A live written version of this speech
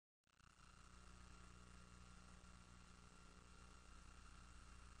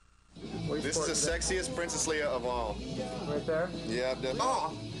This is the sexiest Princess Leia of all. Right there? Yeah,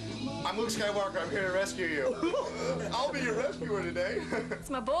 oh! I'm Luke Skywalker. I'm here to rescue you. I'll be your rescuer today. It's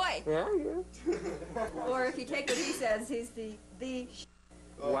my boy. Yeah. Or if you take what he says, he's the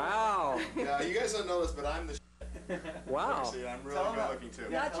Wow. Yeah, you guys don't know this, but I'm the Wow. See, I'm really good looking too.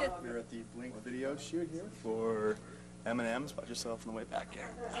 Not just. We're at the Blink video shoot here for M+Ms. Watch yourself on the way back here.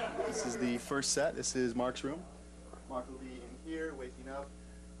 This is the first set. This is Mark's room. Mark will be in here waking up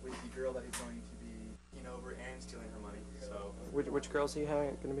with the girl that he's going to be taking over and stealing her money. So Which girl's he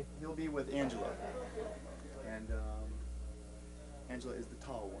going to be? he'll be with Angela. And Angela is the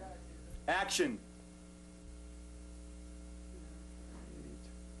tall one. Action!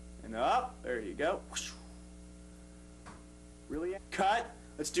 And up. There you go. Really? Cut.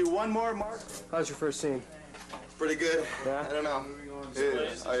 Let's do one more, Mark. How's your first scene? Pretty good. Yeah? I don't know.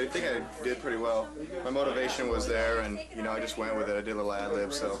 I think I did pretty well. My motivation was there, and you know, I just went with it. I did a little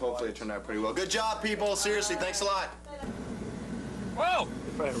ad-lib, so hopefully it turned out pretty well. Good job, people. Seriously, thanks a lot. Whoa!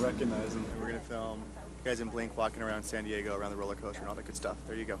 You probably recognize him. We're gonna film you guys in Blink walking around San Diego, around the roller coaster, and all that good stuff.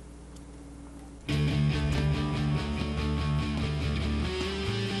 There you go.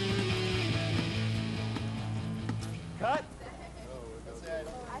 Cut.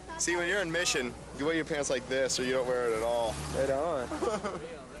 See, when you're in mission, you wear your pants like this, or you don't wear it at all. Right on.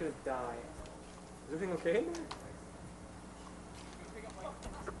 Could die. Is everything okay?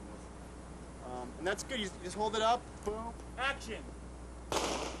 And that's good. You just hold it up. Boom. Action.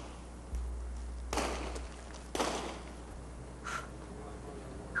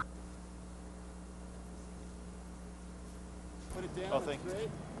 Put it down. Oh, thank you.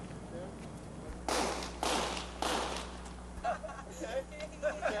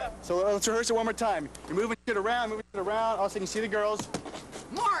 So let's rehearse it one more time. You're moving it around, moving it around. All of a sudden you see the girls.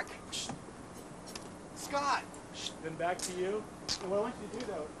 Mark! Shh. Scott! Shh. Then back to you. And what I want you to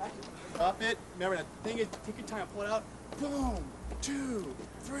do though, actually, up it. Remember that thing is, take your time, pull it out. Boom! 2,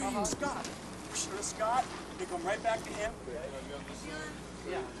 3, Scott! Shh. Go to Scott. You come right back to him.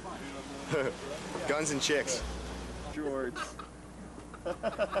 Yeah, it's fine. Guns and chicks. George. You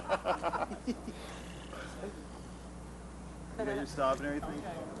got your stop and everything?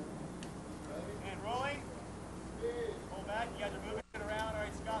 And rolling. Pull back. You guys are moving it around. All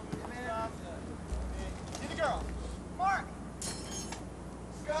right, Scott, move your stop. See the girl. Mark.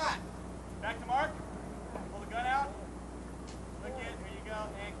 Scott. Back to Mark. Pull the gun out. Look it. Here you go.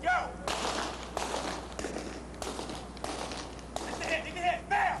 And go. Take the hit. Take the hit.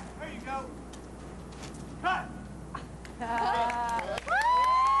 Bam. There you go. Cut.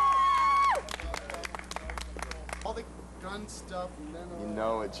 All the gun stuff and then You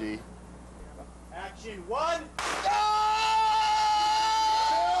know it, G. Action 1.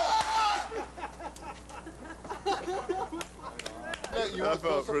 That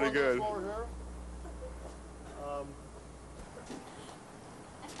felt pretty good. Boom.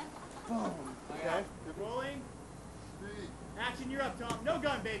 Okay. You're rolling. Action, you're up, Tom. No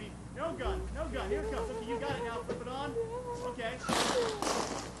gun, baby. No gun. No gun. Here it comes. Okay, you got it now. Flip it on. Okay.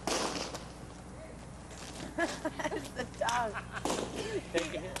 That's the dog.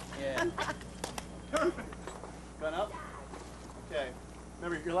 Take it. Yeah. Perfect. Gun up. Okay.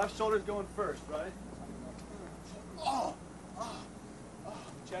 Remember, your left shoulder's going first, right? Oh. Oh. Oh.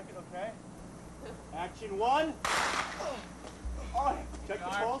 Check it, okay? Action 1. Oh. Check the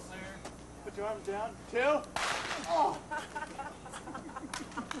pulse. Put your arms down. 2. Oh.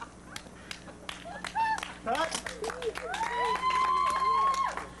 Cut.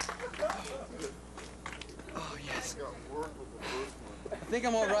 Oh, yes. I think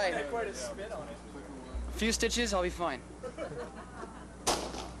I'm all right. A few stitches, I'll be fine.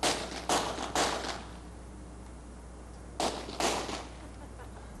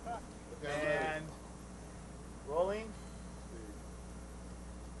 And rolling.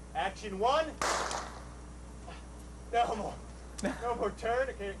 Action 1. No more. No more. Turn.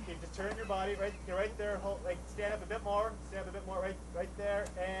 Okay, just turn your body right there. Hold, like stand up a bit more. Stand up a bit more. Right there.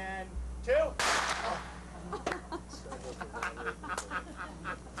 And 2. Oh.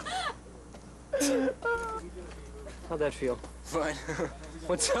 How'd that feel? Fine.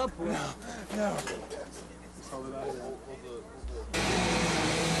 What's up? No. Just hold it out of there.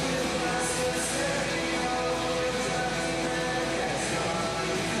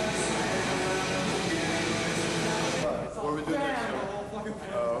 What are we doing next?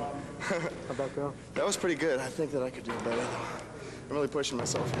 How'd that go? That was pretty good. I think that I could do better, though. I'm really pushing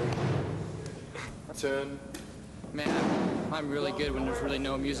myself here. 10. Man, I'm really good when there's really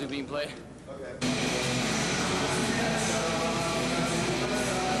no music being played. Okay.